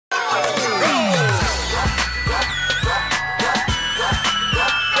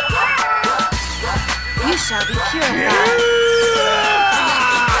shall be purified.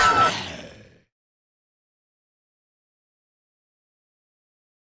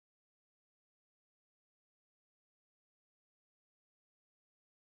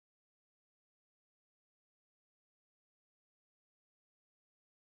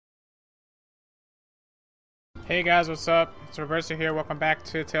 Hey guys, what's up? It's Reverser here. Welcome back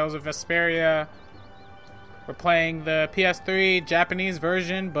to Tales of Vesperia. We're playing the PS3 Japanese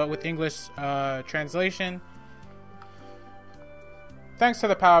version, but with English translation. Thanks to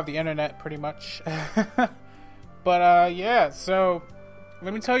the power of the internet, pretty much. But yeah, so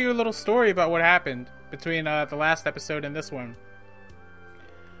let me tell you a little story about what happened between the last episode and this one.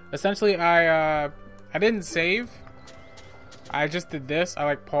 Essentially, I didn't save. I just did this.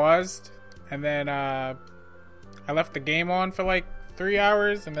 I paused, and then I left the game on for 3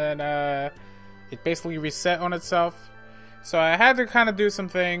 hours, and then it basically reset on itself. So I had to kind of do some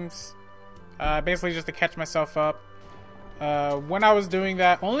things, basically just to catch myself up. When I was doing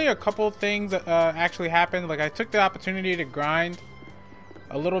that, only a couple of things actually happened. I took the opportunity to grind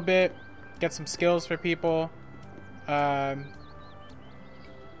a little bit, get some skills for people. Let's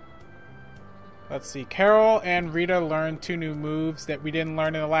see, Carol and Rita learned 2 new moves that we didn't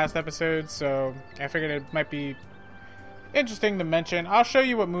learn in the last episode, so I figured it might be interesting to mention. I'll show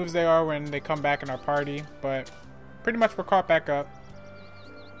you what moves they are when they come back in our party, but pretty much we're caught back up.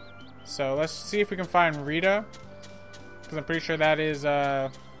 So let's see if we can find Rita, because I'm pretty sure that is the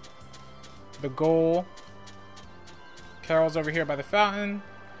goal. Carol's over here by the fountain.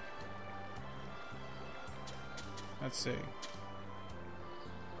 Let's see.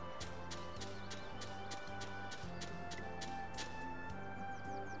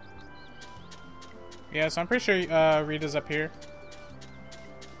 Yeah, so I'm pretty sure Rita's up here.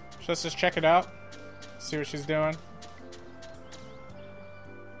 So let's just check it out. See what she's doing.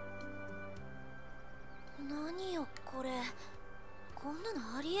 何よこれ。こんな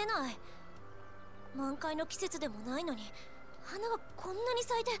のありえない。満開の季節でもないのに、花がこんなに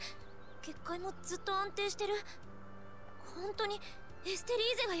咲いて、結界もずっと安定してる。本当にエステリ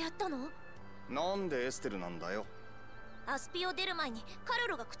ーゼがやったの？なんでエステルなんだよ。アスピを出る前にカロ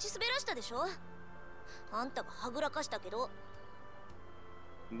ルが口滑らしたでしょ。あんたがはぐらかしたけど。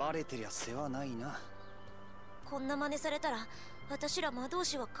バレてりゃ世話ないな。こんな真似されたら私ら魔導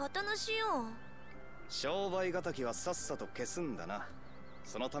士は型なしよ。商売敵はさっさと消すんだな。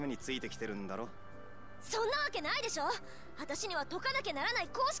そのためについてきてるんだろ。そんなわけないでしょ。私には解かなきゃならない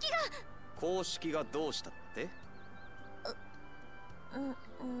公式が。公式がどうしたって？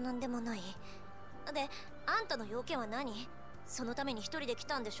なんでもない。で、あんたの要件は何？そのために一人で来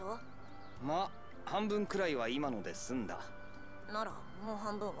たんでしょ。まあ半分くらいは今ので済んだ。ならもう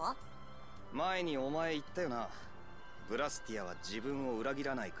半分は？前にお前言ったよな。ブラスティアは自分を裏切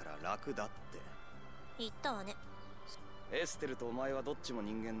らないから楽だって。言ったわね。エステルとお前はどっちも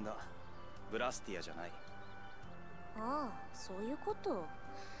人間だ。ブラスティアじゃない。ああ、そういうこと。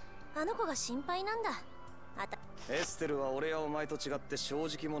あの子が心配なんだ。エステルは俺やお前と違って正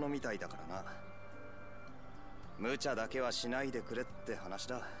直者みたいだからな。無茶だけはしないでくれって話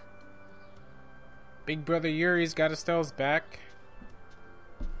だ。Big brother Yuri's got Estelle's back.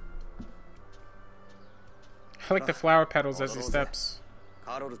 I like the flower petals as he steps.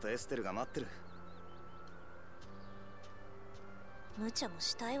 カロルとエステルが待ってる。無茶も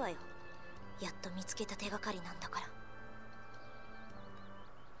したいわよ。やっと見つけた手がかりなんだから。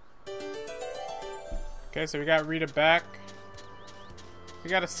Okay, so we got Rita back. We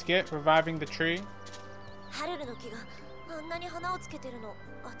got a skit reviving the tree. ハルルの木があんなに花をつけてるの、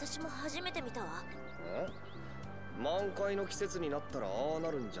私も初めて見たわ。満開の季節になったらああ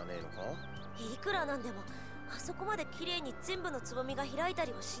なるんじゃねえのか？いくらなんでもあそこまで綺麗に全部のつぼみが開いた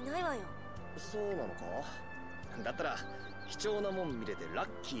りはしないわよ。そうなのか？だったら貴重なもん見れてラッ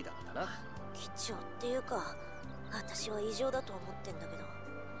キーだったな。貴重っていうか、私は異常だと思ってんだけど。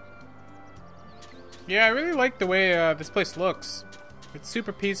Yeah, I really like the way this place looks. It's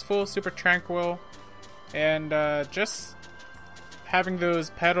super peaceful, super tranquil, and just having those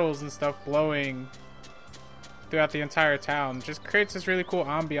petals and stuff blowing throughout the entire town just creates this really cool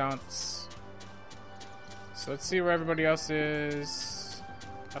ambiance. So let's see where everybody else is.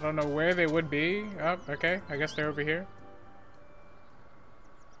 I don't know where they would be. Oh, okay. I guess they're over here.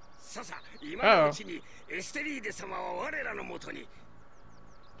 Uh-oh.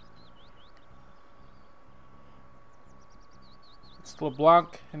 It's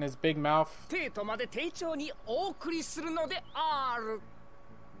LeBlanc and his big mouth. テートまで丁重にお送りするのである。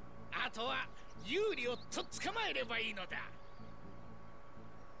あとは有利をとっ捕まえればいいのだ。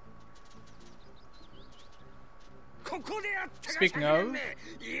ここであったが Speaking of,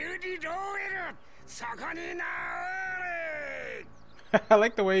 I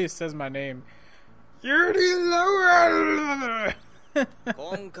like the way he says my name. Yuri Lower.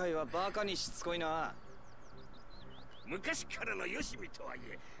 今回はバカにしつこいな。昔からのよしみとはい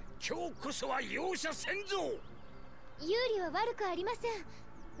え、今日こそは容赦せんぞ。ユーリは悪くありません。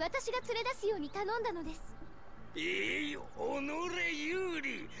私が連れ出すように頼んだのです。おのれユー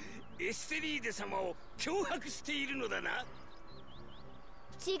リ、エステリーデ様を脅迫しているのだな。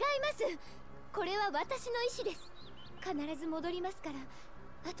違います。これは私の意思です。必ず戻りますから、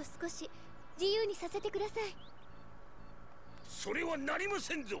あと少し自由にさせてください。それはなりま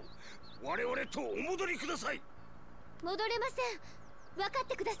せんぞ。我々とお戻りください。戻れません。分かっ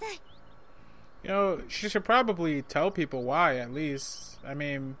てください。You know, she should probably tell people why, at least. I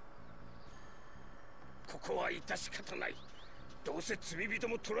mean... ここは致し方ない。どうせ罪人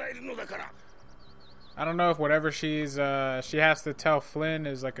も捕らえるのだから。I don't know if whatever she has to tell Flynn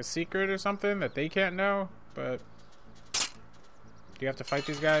is like a secret or something that they can't know, but... Do you have to fight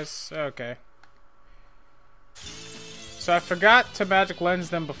these guys? Okay. So I forgot to magic lens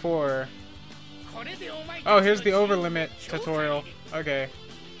them before. Oh, here's the over limit tutorial. Okay.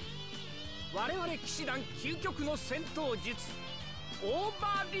 我々騎士団究極の戦闘術オー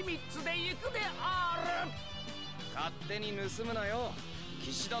バーリミッツで行くである。勝手に盗むなよ。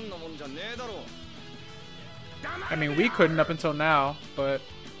騎士団のもんじゃねえだろ。I mean, we couldn't up until now, but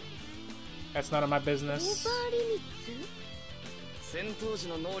that's none of my business. オーバーリミッツ？戦闘時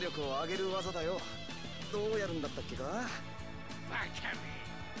の能力を上げる技だよ。どうやるんだったっけか？バカめ。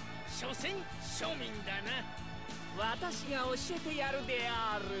所詮庶民だな。私が教えてやるで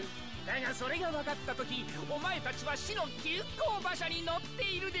ある。だがそれが分かったとき、お前たちは死の急行馬車に乗って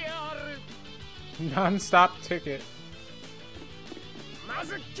いるである。Non-stop ticket. ま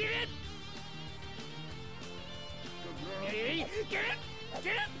ず切れ。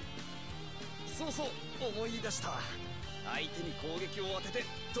そうそう、思い出した。相手に攻撃を当てて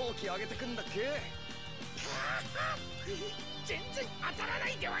闘気上げてくんだっけ。全然当たらな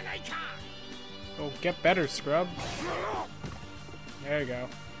いではないか。Oh, get better, scrub. There you go.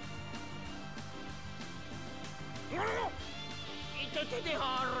 いててで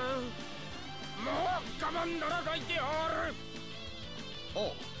ある。もう我慢ならないである。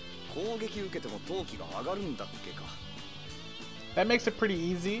お、攻撃受けても闘気が上がるんだっけか。That makes it pretty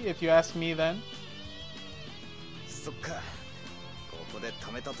easy, if you ask me then. そっか。ここで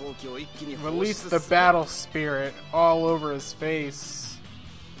溜めた闘気を一気に Release the battle spirit all over his face.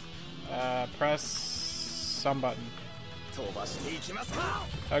 Press some button. 飛ばしていきますか。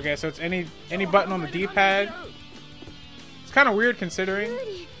 Okay, so it's any button on the D-pad. It's kind of weird considering.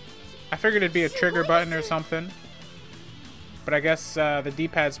 I figured it'd be a trigger button or something. But I guess the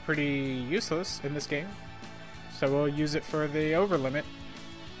D-pad's pretty useless in this game. So we'll use it for the over limit.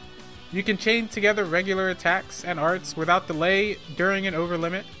 You can chain together regular attacks and arts without delay during an over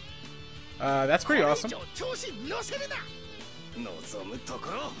limit. That's pretty awesome.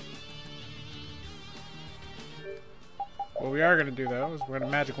 What we are going to do though is we're going to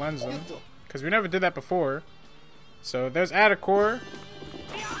magic lens them. Because we never did that before. So there's Adacore.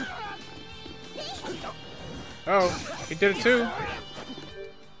 Oh, he did it too.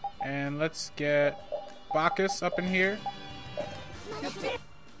 And let's get Bacchus up in here.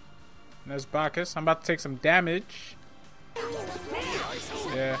 And there's Bacchus. I'm about to take some damage.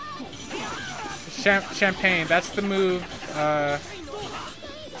 Yeah. Champagne. That's the move.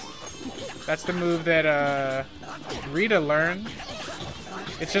 That's the move that Rita learned.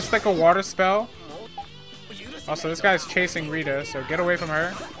 It's just like a water spell. Also, this guy's chasing Rita, so get away from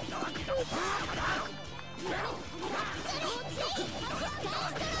her.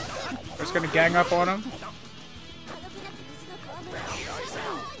 We're just gonna gang up on him.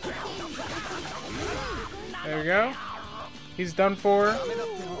 There we go. He's done for. Now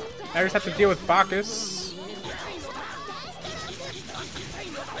we just have to deal with Bacchus.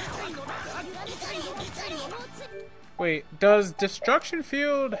 Wait, does Destruction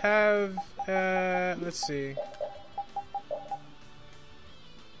Field have, let's see.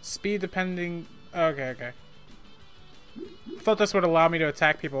 Speed depending, okay. I thought this would allow me to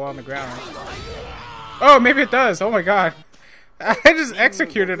attack people on the ground. Oh, maybe it does, oh my god. I just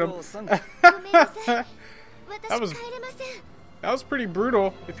executed him. That was pretty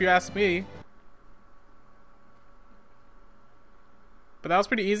brutal, if you ask me. But that was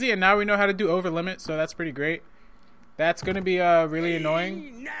pretty easy, and now we know how to do over limit, so that's pretty great. That's gonna be really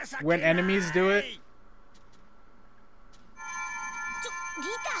annoying when enemies do it.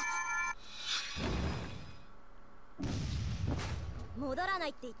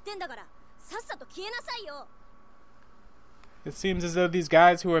 It seems as though these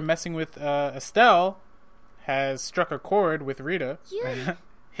guys who are messing with Estelle has struck a chord with Rita.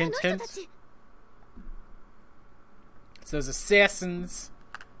 Hint, hint. It's those assassins.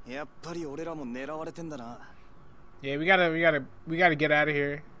やっぱり俺らも狙われてんだな。 Yeah, we gotta get out of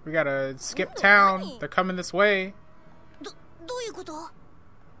here. We gotta skip town. They're coming this way. どういうこと？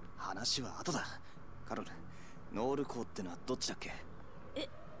話は後だ。カロル、ノール港ってのはどっちだっけ？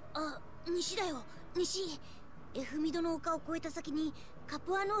西だよ、西。エフミドの丘を越えた先にカ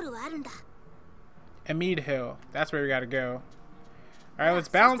プアノールはあるんだ。EHMEAD Hill. That's where we gotta go. Alright, let's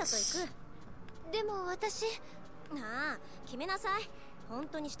bounce. でも私。なあ、決めなさい。本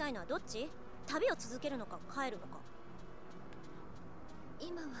当にしたいのはどっち？旅を続けるのか帰るのか。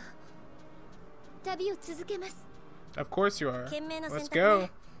今は旅を続けます。Of course you are. 賢明な選 Let's 択 go.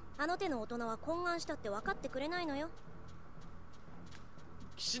 ね。あの手の大人は懇願したって分かってくれないのよ。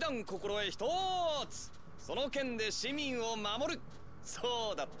騎士団心得一つ。その剣で市民を守る。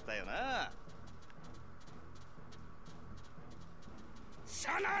そうだったよな。そ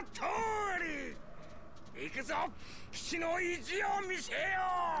の通り。行くぞ、騎士の意地を見せよ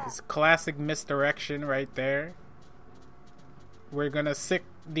う。 It's classic misdirection right there. We're gonna sick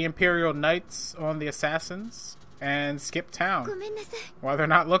the Imperial Knights on the assassins and skip town ごめんなさい。 while they're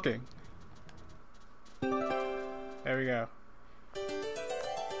not looking. There we go.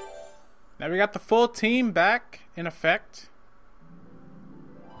 Now we got the full team back in effect.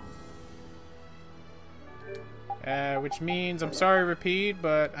 Which means, I'm sorry, Rapide,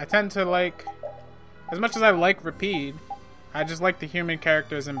 but I tend to like, as much as I like Rapide, I just like the human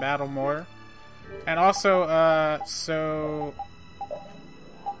characters in battle more. And also, so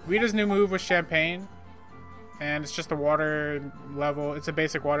Rita's new move was Champagne, and it's just a water level. It's a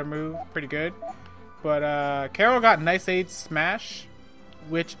basic water move, pretty good. But Carol got Nice Aid Smash,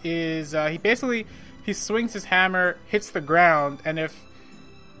 which is he swings his hammer, hits the ground, and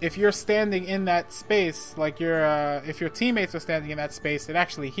if you're standing in that space, like if your teammates are standing in that space, it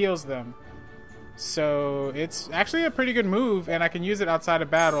actually heals them. So it's actually a pretty good move, and I can use it outside of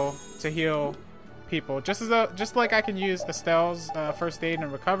battle to heal people, just like I can use Estelle's first aid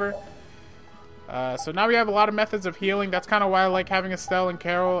and recover. So now we have a lot of methods of healing. That's kind of why I like having Estelle and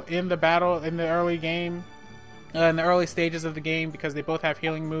Carol in the battle in the early game, in the early stages of the game, because they both have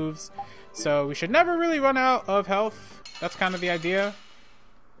healing moves. So we should never really run out of health. That's kind of the idea.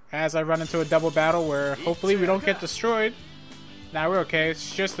 As I run into a double battle where hopefully we don't get destroyed. Nah, we're okay.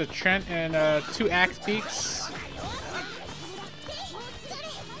 It's just a Trent and 2 axe beaks.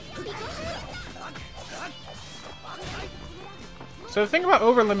 So the thing about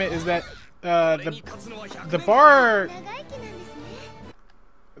Overlimit is that the bar,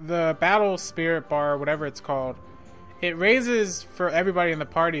 the battle spirit bar, whatever it's called, it raises for everybody in the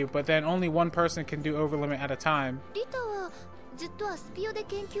party, but then only one person can do Overlimit at a time. ずっとアスピオで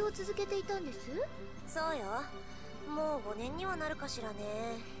研究を続けていたんです。そうよ。もう5年にはなるかしらね。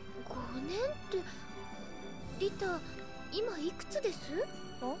5年ってリタ、今いくつです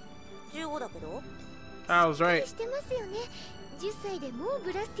？15だけど。I was right. してますよね。10歳でもう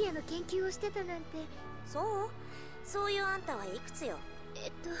ブラスティアの研究をしてたなんて。そう？そういうあんたはいくつよ。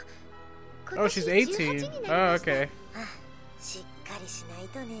Oh, she's 18. Oh, okay. しっかりしない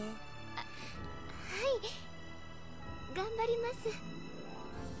とね。はい。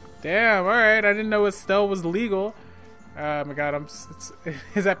Damn, alright. I didn't know Estelle was legal. Oh my god,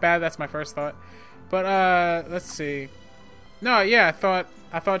 is that bad? That's my first thought. But let's see. No, yeah,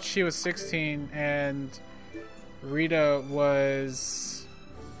 I thought she was 16 and Rita was,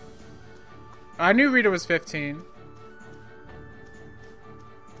 I knew Rita was 15.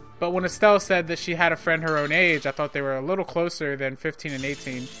 But when Estelle said that she had a friend her own age, I thought they were a little closer than 15 and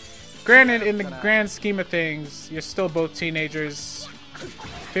 18. Granted, in the grand scheme of things, you're still both teenagers.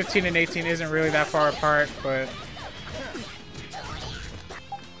 15 and 18 isn't really that far apart, but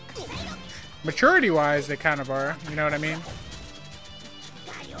maturity-wise, they kind of are. You know what I mean?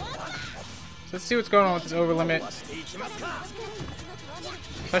 So let's see what's going on with this Overlimit.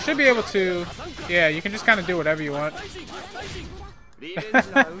 So I should be able to... Yeah, you can just kind of do whatever you want.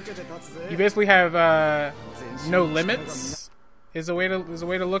 You basically have no limits. Is a way to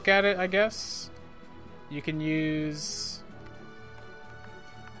look at it, I guess. You can use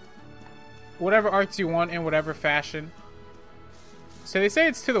whatever arts you want in whatever fashion. So they say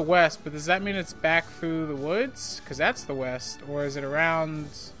it's to the west, but does that mean it's back through the woods? Because that's the west. Or is it around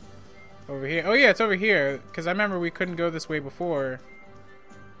over here? Oh yeah, it's over here. Because I remember we couldn't go this way before.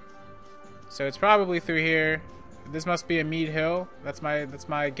 So it's probably through here. This must be EHMEAD Hill. That's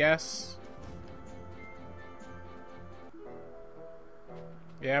my guess.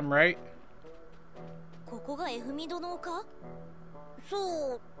 Yeah, I'm right. ここがエフミ殿か？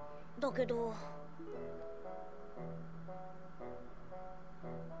そうだけど。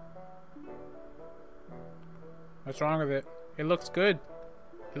What's wrong with it? It looks good.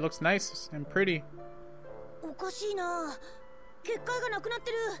 It looks nice and pretty. おかしいな。結界がなくなっ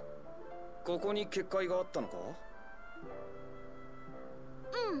てる。ここに結界があったのか？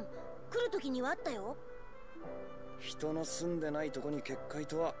うん、来る時にはあったよ。人の住んでないとこに結界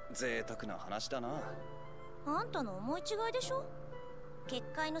とは贅沢な話だな。あんたの思い違いでしょ。結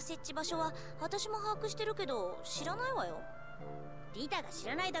界の設置場所は私も把握してるけど知らないわよ。リタが知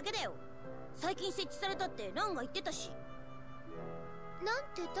らないだけだよ。最近設置されたってランが言ってたし。なん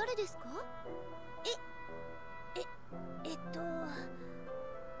て誰ですか？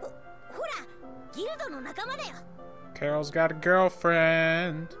ほら、ギルドの仲間だよ。 Carol's got a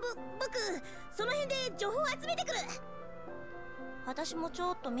girlfriend. 僕、その辺で情報を集めてくる。私もち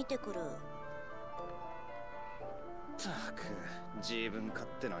ょっと見てくる。ったく、自分勝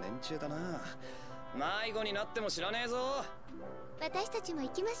手な連中だな。迷子になっても知らねえぞ。私たちも行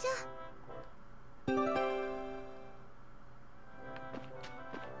きましょう。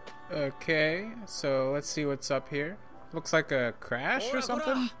Okay, so let's see what's up here. Looks like a crash or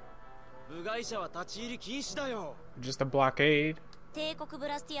something? 部外者は立ち入り禁止だよ。 Just a blockade. 帝国ブ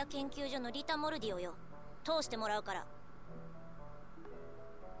ラスティア研究所のリタ・モルディオよ。通してもらうから。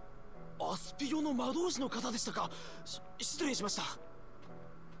アスピオの魔導士の方でしたか。失礼しました。あ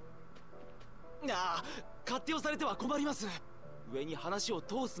あ、勝手をされては困ります。上に話を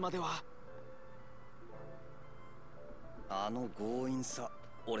通すまでは。あの強引さ、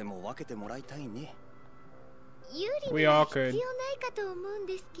俺も分けてもらいたいね。有利 We には all 必 could. 要ないかと思うん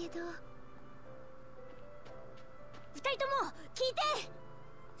ですけど。二人とも聞いて。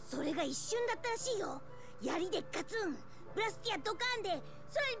それが一瞬だったらしいよ。槍でガツン、ブラスティアドカーンで空にピ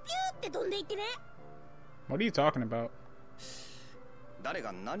ューって飛んでいってね。 What are you talking about? 誰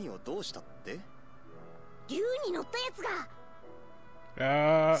が何をどうしたって？竜に乗ったやつが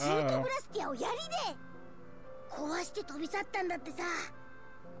シート Uh-oh. ブラスティアを槍で壊して飛び去ったんだってさ。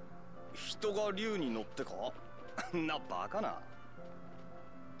人が竜に乗ってか？なバカな。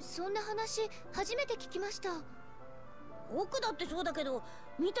そんな話初めて聞きました。僕だってそうだけど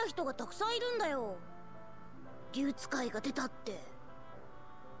見た人がたくさんいるんだよ。竜使いが出たって。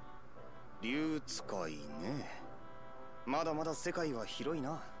竜使いね。まだまだ世界は広い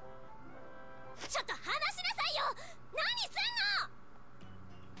な。ちょっと話しなさいよ。何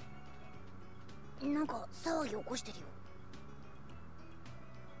すんの。なんか騒ぎ起こしてるよ。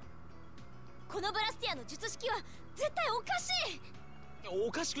このブラスティアの術式は絶対おかしい。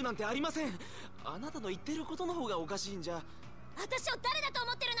おかしくなんてありません。あなたの言ってることの方がおかしいんじゃ。私を誰だと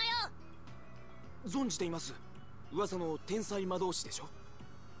思ってるのよ。存じています。噂の天才魔導士でしょ。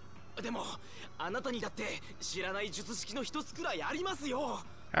でもあなたにだって知らない術式の一つくらいありますよ。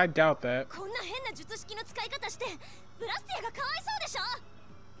 I doubt that. こんな変な術式の使い方してブラスティアがかわいそうでしょ。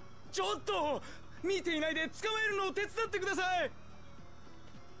ちょっと見ていないで捕まえるのを手伝ってください。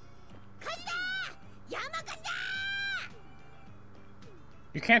火事だ。山火事だ。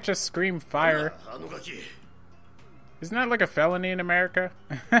 You can't just scream fire. Isn't that like a felony in America?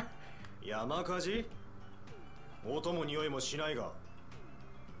 山火事？音も匂いもしないが。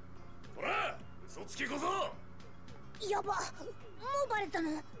ほら、嘘つきこそ。やば、もうバレたの？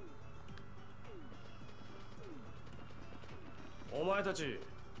お前たち、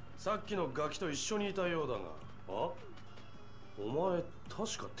さっきのガキと一緒にいたようだが。あ？お前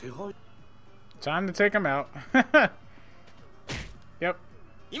確か手配。Time to take him out. Yep.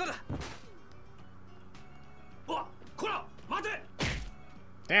 今だ。お、こら、待て。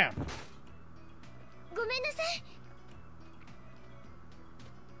Damn. ごめんなさい。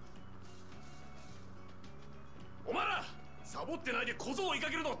お前ら、サボってないで小僧を追いか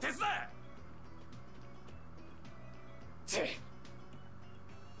けるのを手伝え。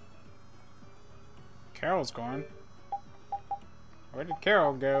Carol's gone. Where did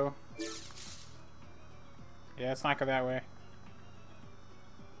Carol go? Yeah, it's not go that way.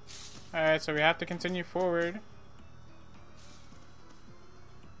 Alright, so we have to continue forward.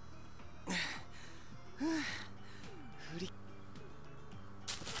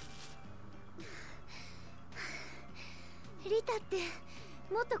 Rita って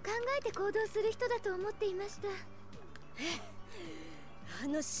もっと考えて行動する人だと思っていました。あ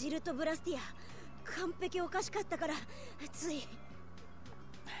のシルトブラスティア完璧おかしかったからつい。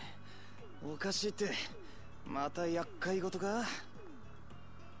おかしいってまた厄介事か？厄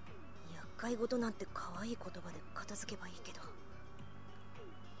介事なんて可愛い言葉で片付けばいいけど。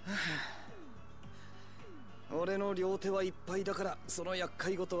俺の両手はいっぱいだからその厄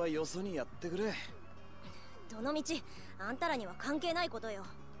介事はよそにやってくれ。どのみちあんたらには関係ないことよ。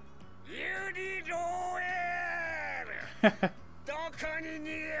ユリロエルどこに逃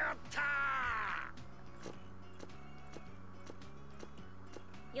げよった。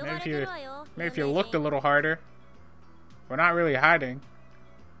 Maybe if you looked a little harder. We're not really hiding.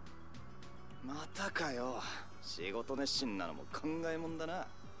 またかよ。仕事熱心なのも考えもんだな。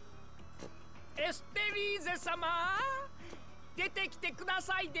エステリーゼ様、出てきてくだ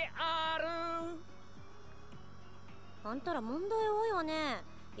さいである。あんたら問題多いわね。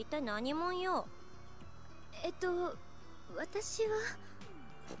一体何もんよ。私は。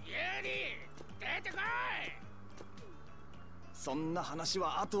ユリ、出てこい。そんな話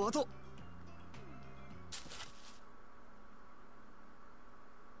は後々。うわあ、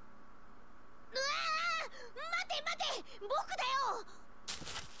待て、僕だ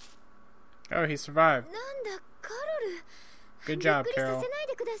よ。 Oh, he survived. なんだ、カロル。 Good job, びっくりさ Carol. せない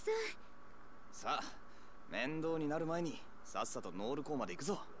でください。さあ、面倒になる前にさっさとノール港まで行く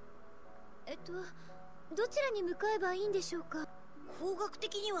ぞ。どちらに向かえばいいんでしょうか。方角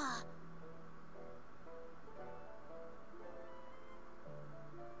的には。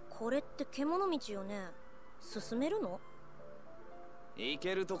これって獣道よね。進めるの？行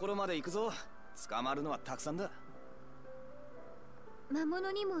けるところまで行くぞ。捕まるのはたくさんだ。魔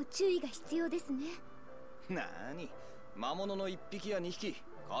物にも注意が必要ですね。なーに、魔物の1匹や2匹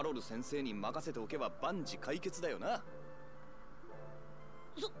カロル先生に任せておけば万事解決だよな。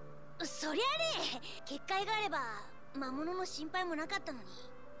そりゃね、結界があれば魔物の心配もなかったのに。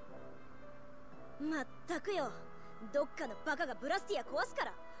まったくよ、どっかのバカがブラスティア壊すか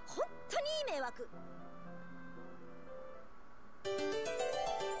ら本当にいい迷惑。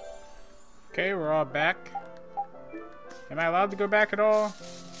 Okay, we're all back. Am I allowed to go back at all?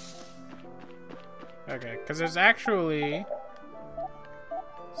 Okay, because there's actually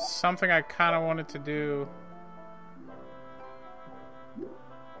something I kind of wanted to do.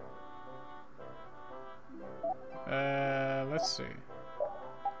 Let's see.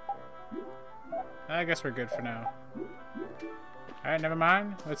 I guess we're good for now. Alright, never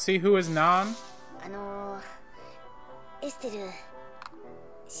mind. Let's see who is non. エステル、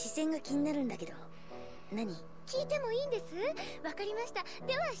視線が気になるんだけど。何？聞いてもいいんです？わかりました。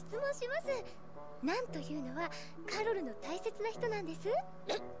では質問します。なんというのはカロルの大切な人なんです。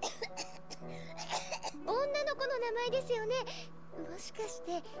女の子の名前ですよね。もしかし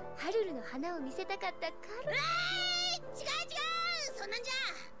てハルルの花を見せたかったカロル？違う、そんなんじゃ。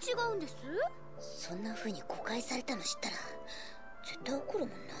違うんです。そんな風に誤解されたの知ったら絶対怒るもん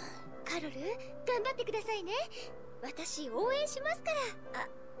な。カロル、頑張ってくださいね。私応援しますか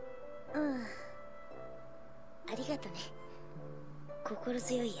ら。うん、ありがとね。心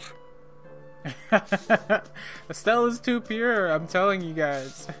強いや。Estella's too pure, I'm telling you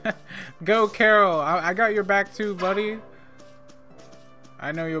guys. Go, Carol. I got your back too, buddy.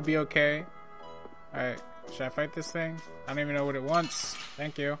 I know you'll be okay. Alright, should I fight this thing? I don't even know what it wants.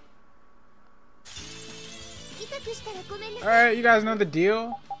 Thank you. Alright, you guys know the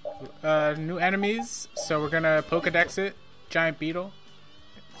deal. New enemies. So we're gonna Pokedex it. Giant Beetle.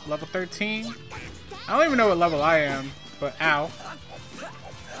 Level 13. I don't even know what level I am, but ow.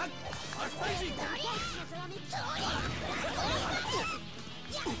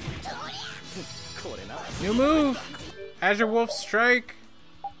 New move! Azure Wolf Strike!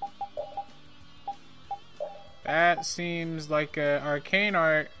 That seems like arcane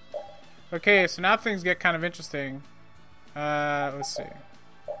art. Okay, so now things get kind of interesting. Let's see.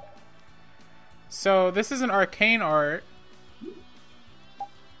 So this is an arcane art.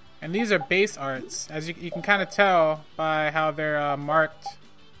 And these are base arts. As you can kind of tell by how they're marked.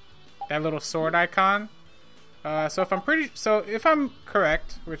 That little sword icon. So if I'm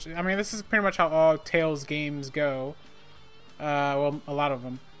correct, which, I mean, this is pretty much how all Tales games go. Well, a lot of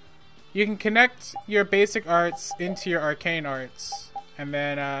them. You can connect your basic arts into your arcane arts. And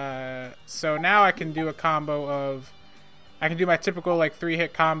then, so now I can do a combo of, I can do my typical, like,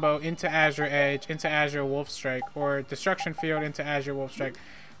 3-hit combo into Azure Edge, into Azure Wolf Strike, or Destruction Field into Azure Wolf Strike.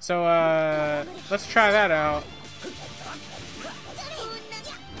 So, let's try that out.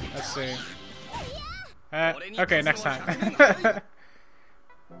 Let's see. Okay, next time.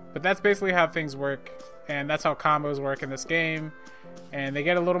 But that's basically how things work, and that's how combos work in this game. And they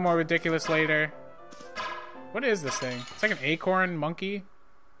get a little more ridiculous later. What is this thing? It's like an acorn monkey.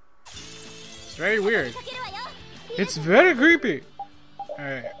 It's very weird. It's very creepy.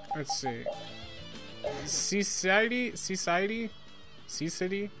 Alright, let's see. Seaside? Sea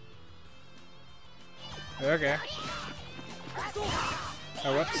City? Okay.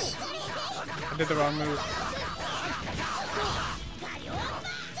 Oh, whoops. I did the wrong move.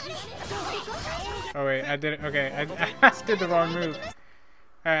 Oh wait, I did it. Okay, I did the wrong move.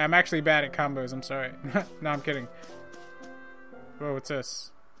 Alright, I'm actually bad at combos. I'm sorry. No, I'm kidding. Whoa, what's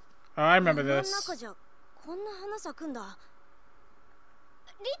this? Oh, I remember this. こんな花咲くんだ。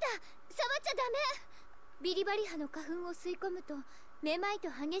リタ、触っちゃダメ。ビリバリ葉の花粉を吸い込むと、めまいと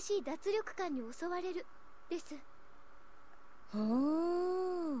激しい脱力感に襲われる。です。ほ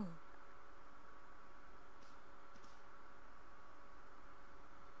ー。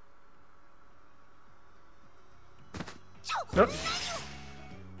Nope.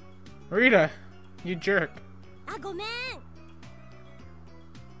 Rita, you jerk. あ、ごめん。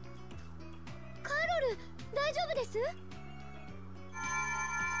カロル、大丈夫です？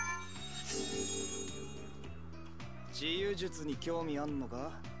治癒術に興味あんのか？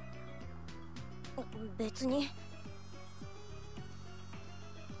別に。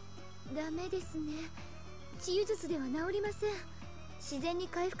ダメですね。治癒術では治りません。自然に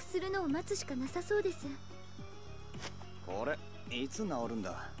回復するのを待つしかなさそうです。これいつ治るん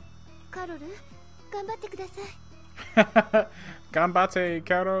だ？カロル、頑張ってください。頑張って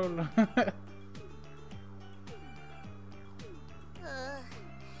カロル。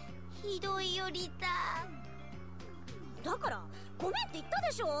ひどいよリタ。だからごめんって言った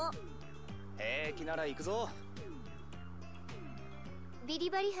でしょ。平気なら行くぞ。ビリ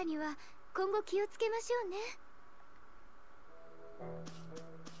バリ葉には今後気をつけましょうね。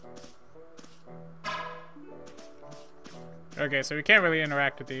Okay, so we can't really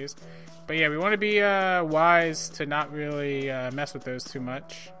interact with these. But yeah, we want to be wise to not really mess with those too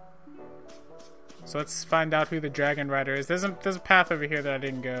much. So let's find out who the Dragon Rider is. There's a path over here that I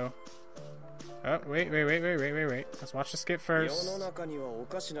didn't go. Oh, wait. Let's watch the skip first. 世の中にはお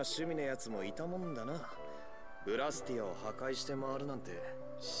かしな趣味のやつもいたもんだな。ブラスティアを破壊して回るなんて。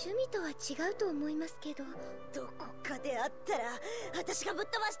趣味とは違うと思いますけど。どこかであったら私がぶっ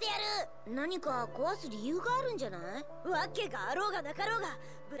飛ばしてやる。何か壊す理由があるんじゃない？わけがあろうがなかろうが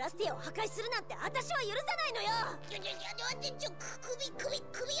ブラスティアを破壊するなんて私は許さないのよ。首を助け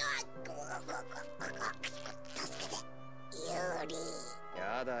てユーリ。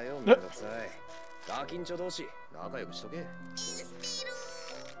やだよ、めんどくさい。ガキンチョ同士仲良くしとけ。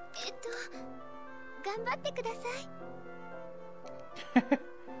頑張ってください。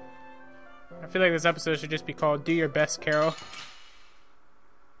I feel like this episode should just be called Do Your Best, Carol.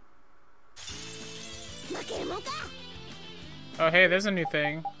 Oh, hey, there's a new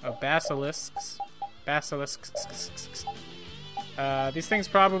thing. Oh, basilisks. Basilisks. These things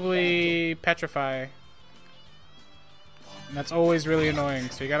probably petrify. And that's always really annoying,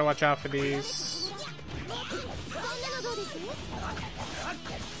 so you gotta watch out for these.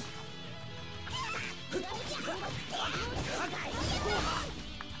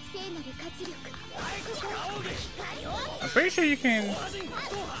 I'm pretty sure you can...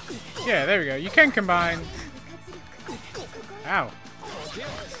 Yeah, there we go. You can combine... Ow.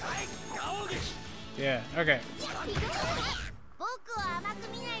 Yeah, okay.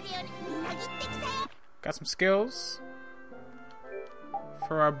 Got some skills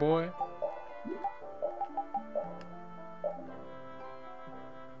for our boy.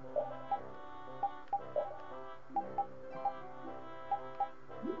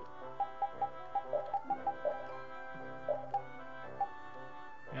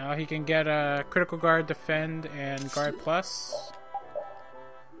 Now he can get a critical guard, defend, and guard plus.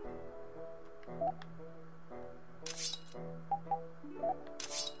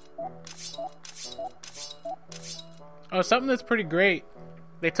 Oh, something that's pretty great.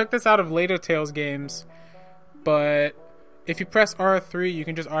 They took this out of later Tales games, but if you press R3, you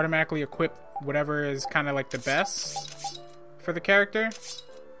can just automatically equip whatever is kind of like the best for the character,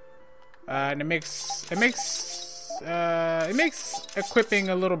 and it makes equipping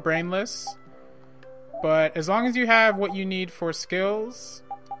a little brainless. But as long as you have what you need for skills,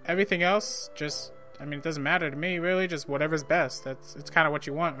 everything else just, I mean, it doesn't matter to me really. Just whatever's best. It's kind of what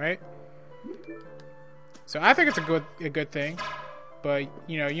you want, right? So I think it's a good thing, but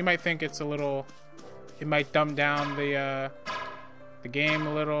you know, you might think it's a little, it might dumb down the game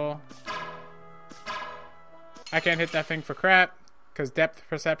a little. I can't hit that thing for crap because depth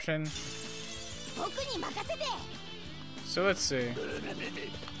perception. So let's see.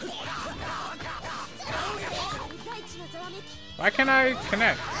 Why can't I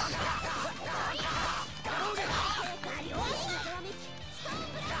connect?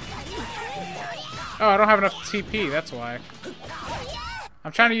 Oh, I don't have enough TP, that's why.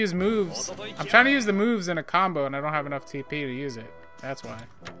 I'm trying to use moves. I'm trying to use the moves in a combo and I don't have enough TP to use it. That's why.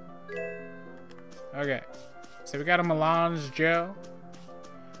 Okay. So we got a melange gel.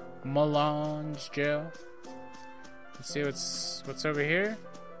 Melange gel. Let's see what's over here.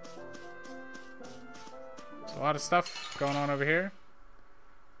 There's a lot of stuff going on over here.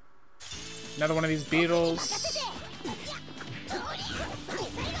 Another one of these beetles.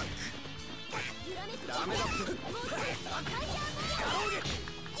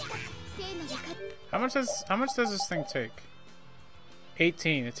 How much does this thing take?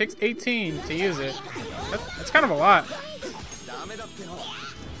 18. It takes 18 to use it. That's kind of a lot.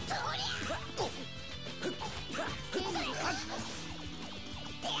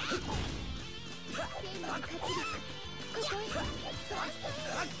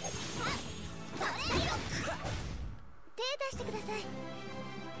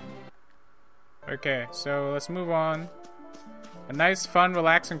 Okay, so let's move on. A nice, fun,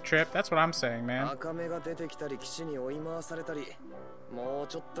 relaxing trip. That's what I'm saying, man. もう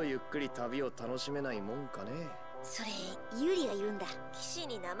ちょっとゆっくり旅を楽しめないもんかね。それユリが言うんだ。騎士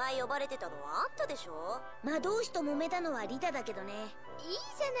に名前呼ばれてたのはあんたでしょ。魔導士と揉めたのはリタだけどね。いい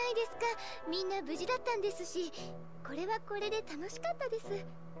じゃないですか。みんな無事だったんですし、これはこれで楽しかったです。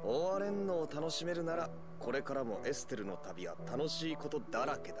終われんのを楽しめるなら、これからもエステルの旅は楽しいことだ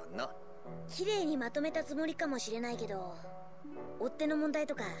らけだな。綺麗にまとめたつもりかもしれないけど、追っ手の問題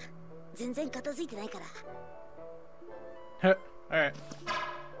とか全然片付いてないから。Alright.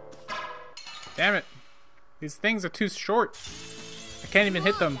 Damn it. These things are too short. I can't even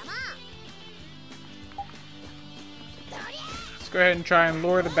hit them. Let's go ahead and try and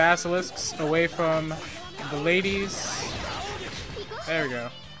lure the basilisks away from the ladies. There we go.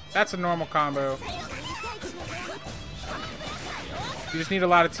 That's a normal combo. You just need a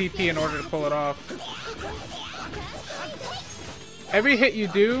lot of TP in order to pull it off. Every hit you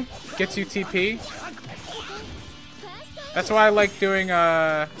do gets you TP. That's why I like doing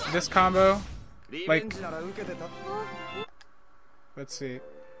this combo. Like, let's see,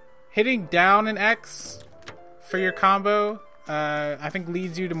 hitting down an X for your combo, I think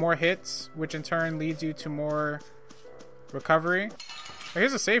leads you to more hits, which in turn leads you to more recovery. Oh,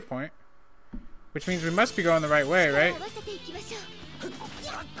 here's a save point, which means we must be going the right way, right?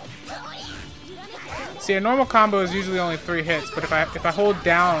 See, a normal combo is usually only 3 hits, but if I hold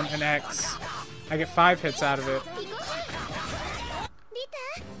down an X, I get 5 hits out of it.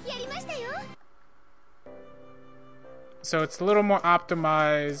 So it's a little more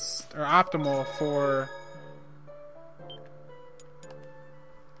optimized or optimal for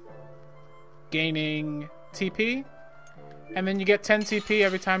gaining TP, and then you get 10 TP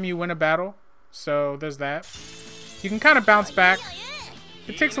every time you win a battle. So there's that. You can kind of bounce back.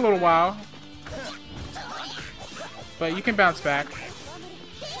 It takes a little while, but you can bounce back.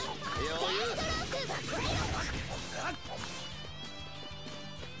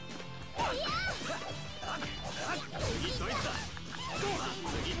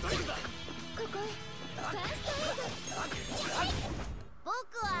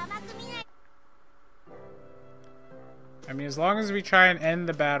 I mean, as long as we try and end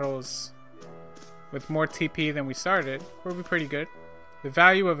the battles with more TP than we started, we'll be pretty good. The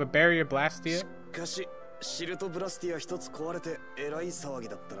value of a barrier Blastia. シルトブラスティア一つ壊れてえらい騒ぎ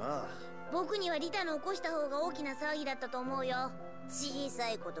だったな。僕にはリタの起こした方が大きな騒ぎだったと思うよ。小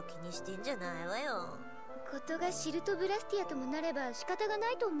さいこと気にしてんじゃないわよ。ことがシルトブラスティアともなれば仕方が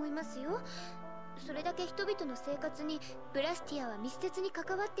ないと思いますよ。それだけ人々の生活にブラスティアは密接に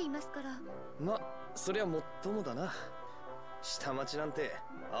関わっていますから。ま、そりゃもっともだな。下町なんて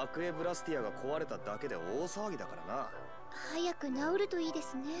アクエブラスティアが壊れただけで大騒ぎだからな。早く治るといいで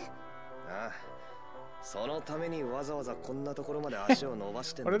すね。ああ、そのためにわざわざこんなところまで足を伸ば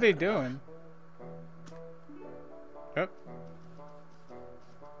してんだ。What are they doing? Yep.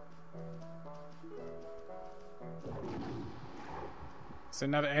 It's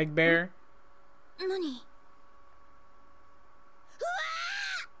another egg bear. 何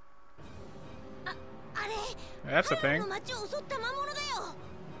？That's a thing. 町を襲った魔物だよ。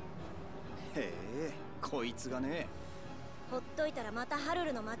へえ、こいつがね。ほっといたらまたハル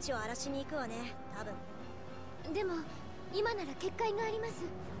ルの町を荒らしに行くわね、多分。でも今なら結界があります。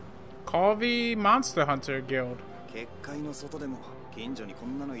Call the Monster Hunter Guild. 結界の外でも近所にこ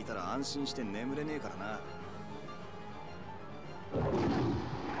んなのいたら安心して眠れねえからな。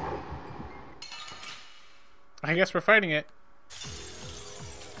I guess we're fighting it.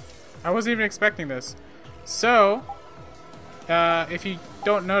 I wasn't even expecting this. So, if you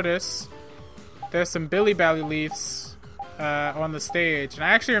don't notice, there's some Billy Bally leaves on the stage. And I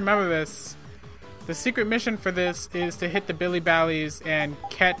actually remember this. The secret mission for this is to hit the Billy Ballies and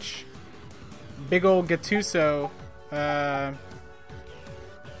catch big old Gattuso.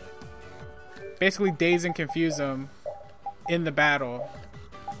 Basically daze and confuse them in the battle.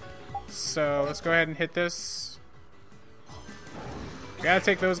 So, let's go ahead and hit this. We gotta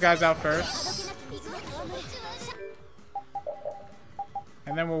take those guys out first.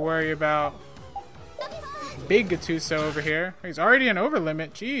 And then we'll worry about Big Gattuso over here. He's already an over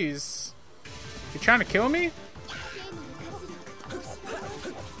limit. Jeez. You trying to kill me?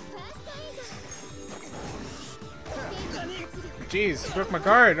 Jeez, he broke my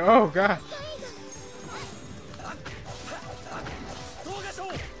guard. Oh, God.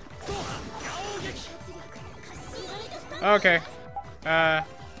 Okay.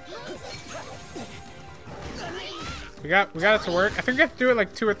 We got it to work. I think we have to do it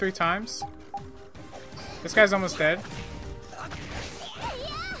like 2 or 3 times. This guy's almost dead.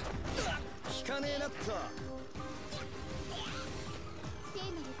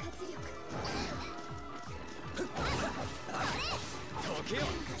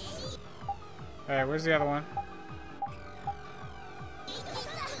 Alright, where's the other one?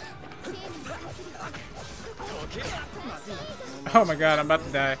 Oh my god, I'm about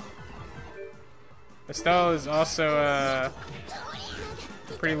to die. Estelle is also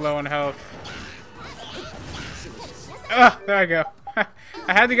pretty low on health. Ah, there I go.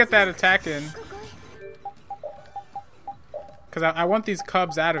 I had to get that attack in. Because I want these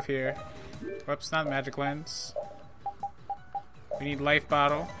cubs out of here. Whoops, not magic lens. We need life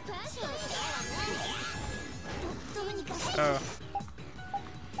bottle. Oh.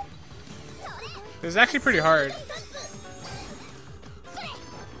 This is actually pretty hard.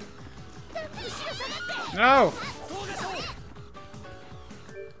 No!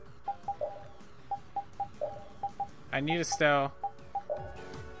 I need Estelle.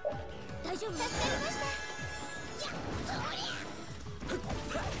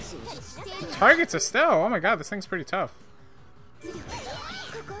 Targets Estelle! Oh my god, this thing's pretty tough.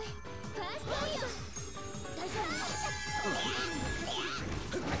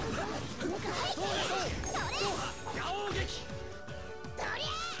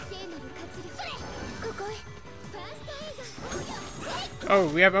 Oh,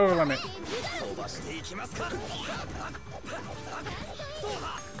 we have over limit.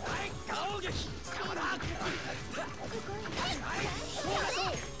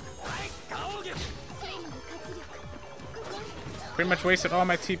 Pretty much wasted all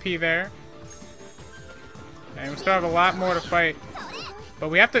my TP there. And we still have a lot more to fight. But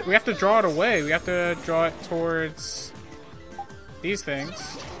we have to draw it away. We have to draw it towards these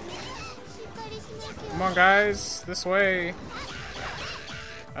things. Come on guys, this way.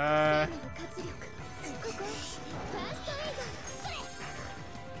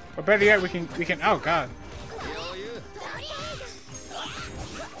 Or better yet, we can oh god.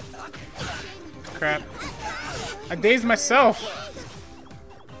 Crap. I dazed myself.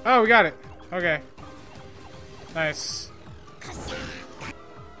 Oh, we got it. Okay. Nice.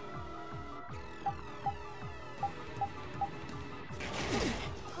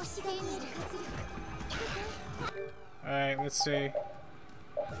 Alright, let's see.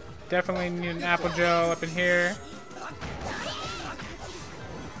 Definitely need an apple gel up in here.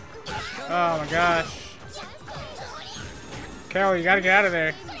 Oh my gosh. Carol, you gotta get out of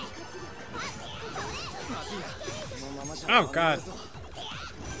there. Oh god.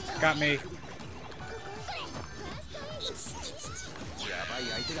 Got me.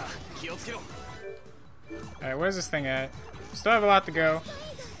 Alright, where's this thing at? Still have a lot to go.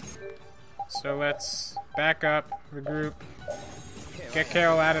 So let's back up, regroup, get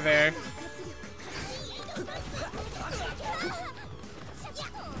Carol out of there.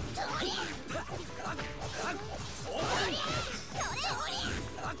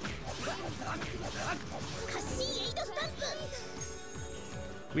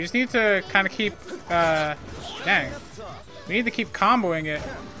 We just need to kind of keep, dang. We need to keep comboing it.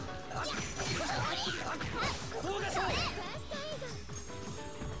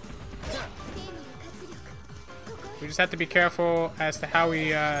 We just have to be careful as to how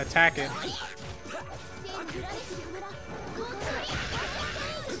we attack it.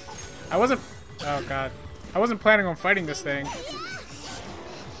 Oh god. I wasn't planning on fighting this thing.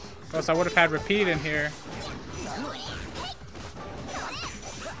 Or else I would have had repeat in here.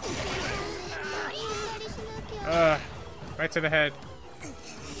 Right to the head.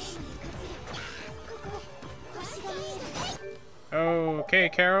 Okay,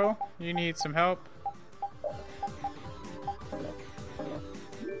 Carol, you need some help.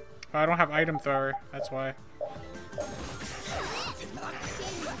 Oh, I don't have item thrower, that's why.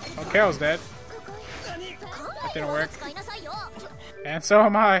 Oh, Carol's dead. That didn't work. And so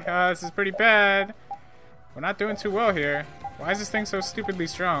am I. This is pretty bad. We're not doing too well here. Why is this thing so stupidly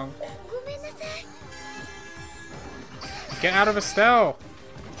strong? Get out of Estelle!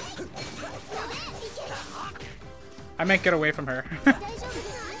 I meant get away from her.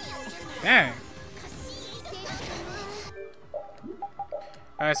 Dang.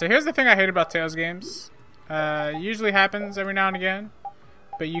 Alright, so here's the thing I hate about Tales games. It usually happens every now and again.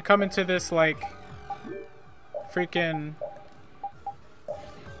 But you come into this, like, freaking...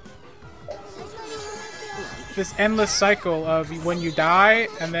 this endless cycle of when you die,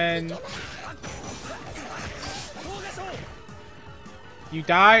 and then... you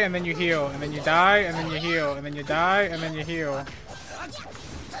die, and then you heal. And then you die, and then you heal. And then you die, and then you heal.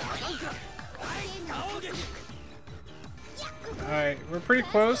 Alright, we're pretty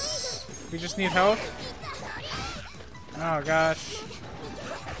close. We just need health. Oh gosh.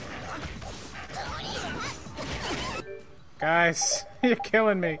 Guys, you're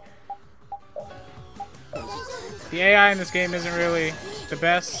killing me. The AI in this game isn't really the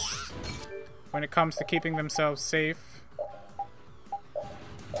best when it comes to keeping themselves safe.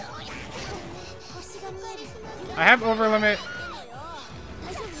 I have overlimit.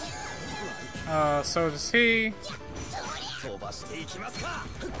 So does he.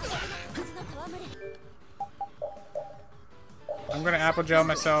 I'm gonna apple gel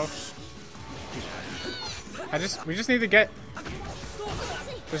myself. We just need to get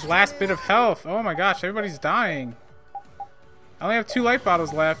this last bit of health. Oh my gosh, everybody's dying. I only have 2 life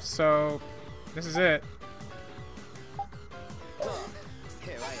bottles left, so this is it.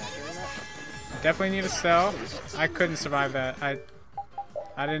 Definitely need a cell. I couldn't survive that. I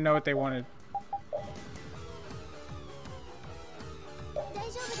didn't know what they wanted.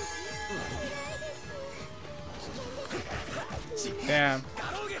 Damn.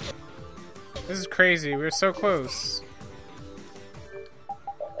 This is crazy. We were so close.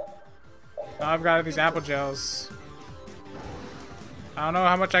 Now I've got these apple gels. I don't know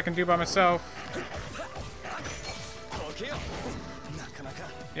how much I can do by myself.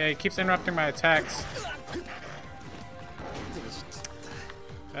 Yeah, he keeps interrupting my attacks.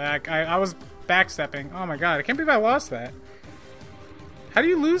 I was backstepping. Oh my god, I can't believe I lost that. How do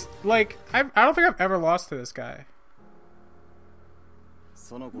you lose? Like, I don't think I've ever lost to this guy.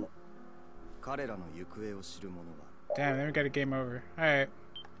 Damn, then we got a game over. Alright.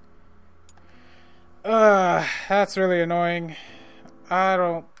 That's really annoying. I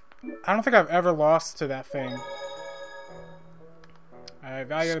don't think I've ever lost to that thing. Alright,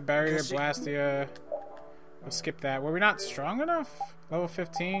 Value of the Barrier, Blastia. We'll skip that. Were we not strong enough? Level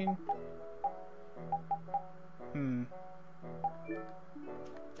 15?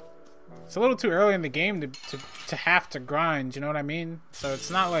 It's a little too early in the game to have to grind, you know what I mean? So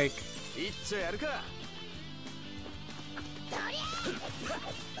it's not like...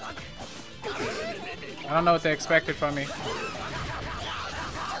 I don't know what they expected from me.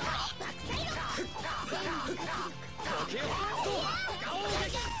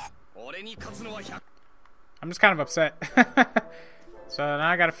 I'm just kind of upset. So now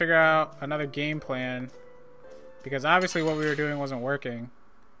I gotta figure out another game plan. Because obviously what we were doing wasn't working.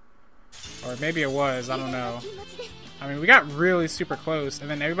 Or maybe it was, I don't know. I mean, we got really super close, and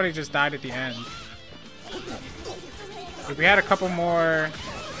then everybody just died at the end. If we had a couple more...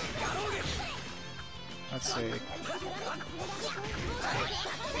 Let's see.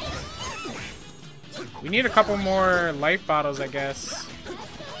 We need a couple more life bottles, I guess.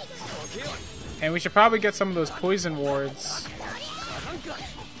 And we should probably get some of those poison wards.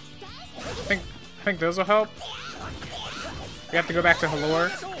 I think those will help. We have to go back to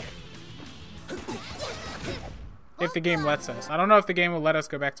Halor. If the game lets us. I don't know if the game will let us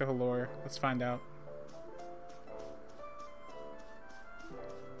go back to Halor. Let's find out.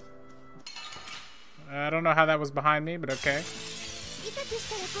 I don't know how that was behind me, but okay.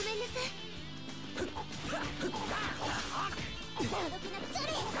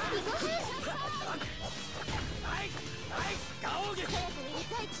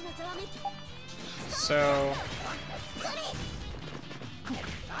 So...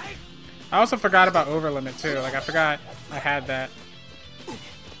 I also forgot about Overlimit too. Like, I forgot I had that.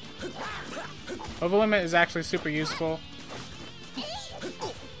 Overlimit is actually super useful.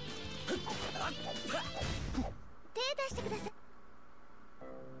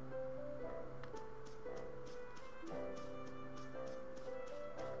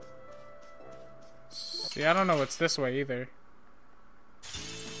 See, I don't know what's this way either.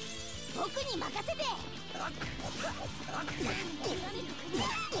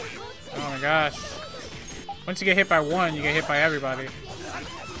 Oh my gosh. Once you get hit by one, you get hit by everybody.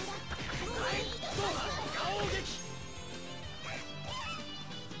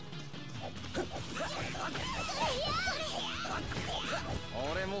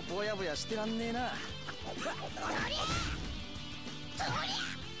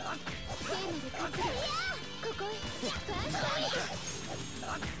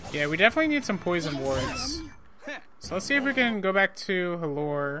 Yeah, we definitely need some poison wards. So So let's see if we can go back to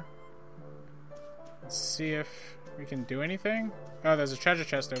Halor. Let's see if we can do anything. Oh, there's a treasure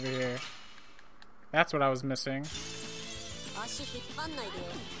chest over here. That's what I was missing.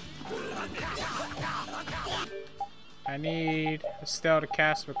 I need Estelle to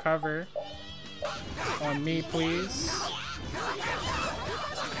cast Recover on me, please.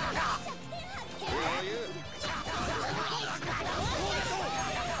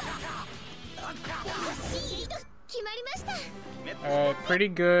 Alright, pretty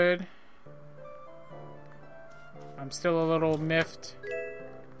good. I'm still a little miffed.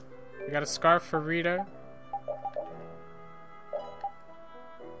 We got a scarf for Rita.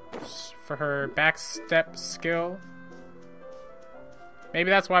 For her backstep skill. Maybe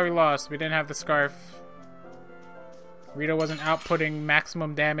that's why we lost. We didn't have the scarf. Rita wasn't outputting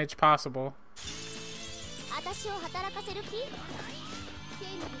maximum damage possible.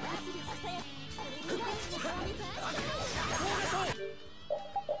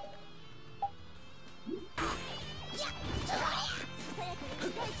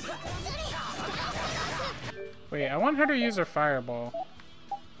 Wait, I want her to use her fireball.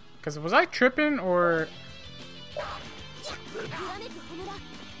 Because was I tripping or...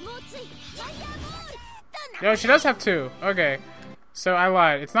 Yo, she does have 2. Okay. So I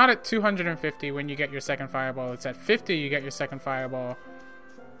lied. It's not at 250 when you get your second fireball. It's at 50 you get your second fireball.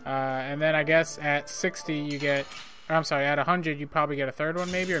 And then I guess at 60 you get... I'm sorry, at 100 you probably get a third one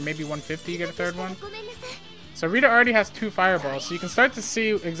maybe. Or maybe 150 you get a third one. So Rita already has 2 fireballs. So you can start to see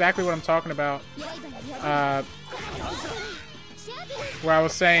exactly what I'm talking about. Where I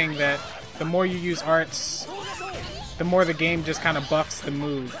was saying that the more you use arts, the more the game just kind of buffs the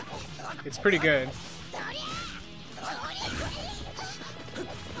move. It's pretty good.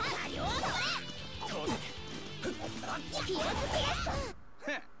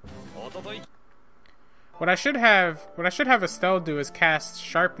 What I should have Estelle do is cast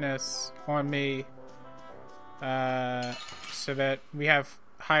Sharpness on me, so that we have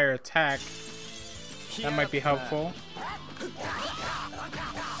higher attack. That might be helpful.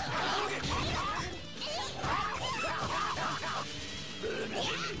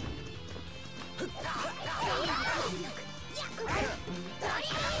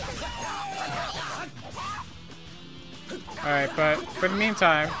 Alright, but for the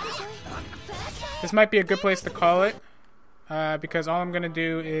meantime, this might be a good place to call it, because all I'm gonna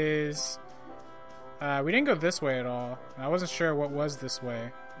do is, we didn't go this way at all. I wasn't sure what was this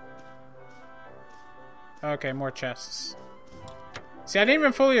way. Okay, more chests. See, I didn't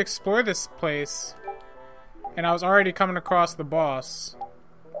even fully explore this place, and I was already coming across the boss,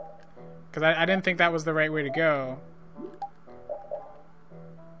 because I didn't think that was the right way to go.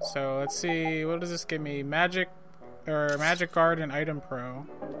 So let's see, what does this give me? Magic Guard and Item Pro.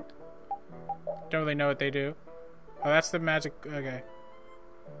 Don't really know what they do. Oh, that's the magic. Okay.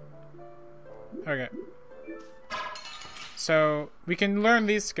 Okay. So we can learn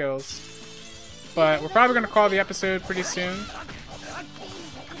these skills, but we're probably gonna call the episode pretty soon.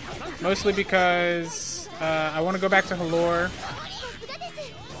 Mostly because I want to go back to Halor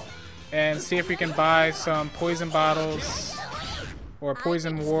and see if we can buy some poison bottles or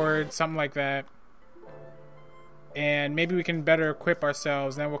poison ward, something like that. And maybe we can better equip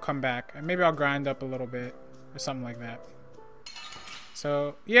ourselves, then we'll come back. And maybe I'll grind up a little bit or something like that.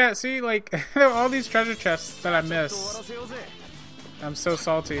 So, yeah, see, like, all these treasure chests that I missed. I'm so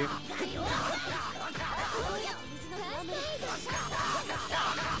salty.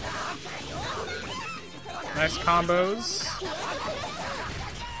 Nice combos.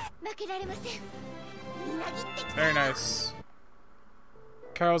 Very nice.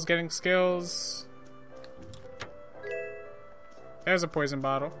 Carol's getting skills. There's a poison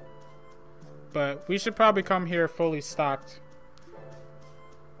bottle. But we should probably come here fully stocked.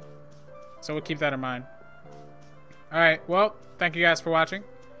 So we'll keep that in mind. Alright, well, thank you guys for watching.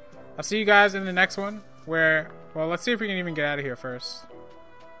 I'll see you guys in the next one where, well, let's see if we can even get out of here first.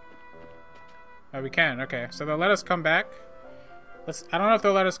 Oh, we can. Okay, so they'll let us come back. I don't know if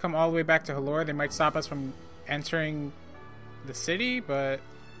they'll let us come all the way back to Halor. They might stop us from entering the city, but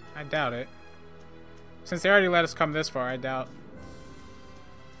I doubt it. Since they already let us come this far, I doubt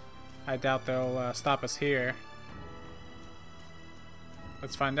they'll stop us here.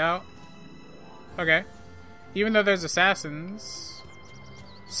 Let's find out. Okay. Even though there's assassins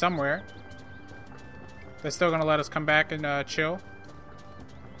somewhere, they're still gonna let us come back and chill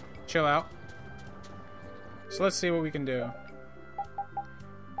out. So let's see what we can do.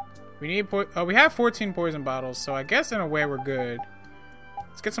 We need we have 14 poison bottles, so I guess in a way we're good.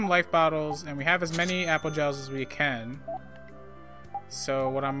 Let's get some life bottles, and we have as many apple gels as we can. So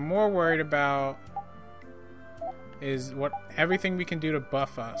what I'm more worried about is what everything we can do to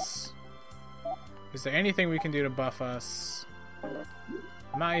buff us. Is there anything we can do to buff us?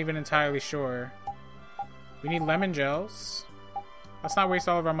 I'm not even entirely sure. We need lemon gels. Let's not waste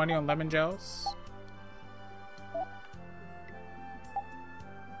all of our money on lemon gels.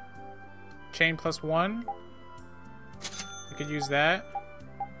 Chain +1. We could use that.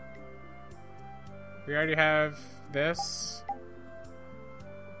 We already have this.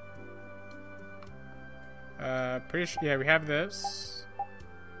 Pretty sure, yeah, we have this.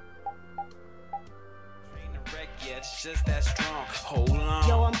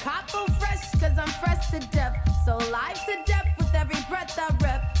 Yo, I'm capo fresh, cause I'm fresh to death. So live to death with every breath I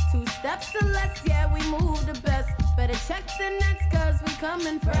rep. 2 steps or less, yeah, we move the best. Better check the next, cause we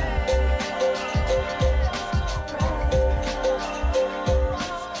coming fresh.